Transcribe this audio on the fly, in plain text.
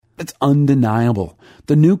That's undeniable.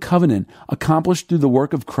 The new covenant, accomplished through the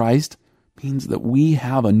work of Christ, means that we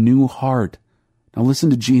have a new heart. Now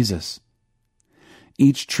listen to Jesus.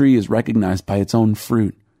 Each tree is recognized by its own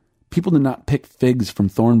fruit. People do not pick figs from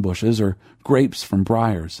thorn bushes or grapes from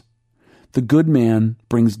briars. The good man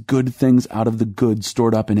brings good things out of the good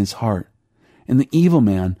stored up in his heart, and the evil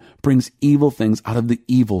man brings evil things out of the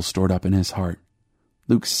evil stored up in his heart.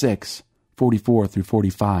 Luke 6:44 through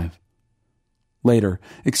 45. Later,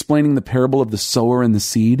 explaining the parable of the sower and the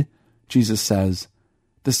seed, Jesus says,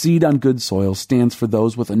 "The seed on good soil stands for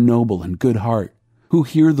those with a noble and good heart, who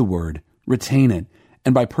hear the word, retain it,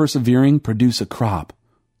 and by persevering produce a crop."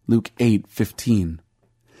 Luke 8:15.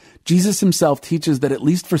 Jesus himself teaches that at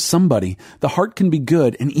least for somebody, the heart can be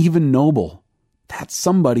good and even noble. That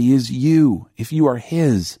somebody is you, if you are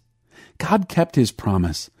his. God kept his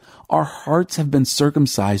promise. Our hearts have been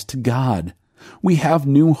circumcised to God. We have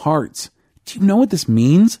new hearts. Do you know what this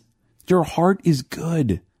means? Your heart is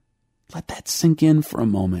good. Let that sink in for a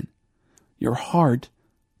moment. Your heart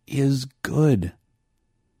is good.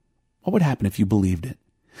 What would happen if you believed it?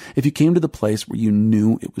 If you came to the place where you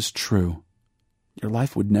knew it was true? Your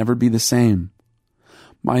life would never be the same.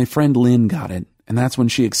 My friend Lynn got it, and that's when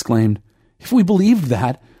she exclaimed, "If we believed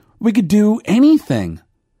that, we could do anything.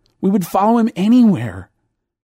 We would follow him anywhere.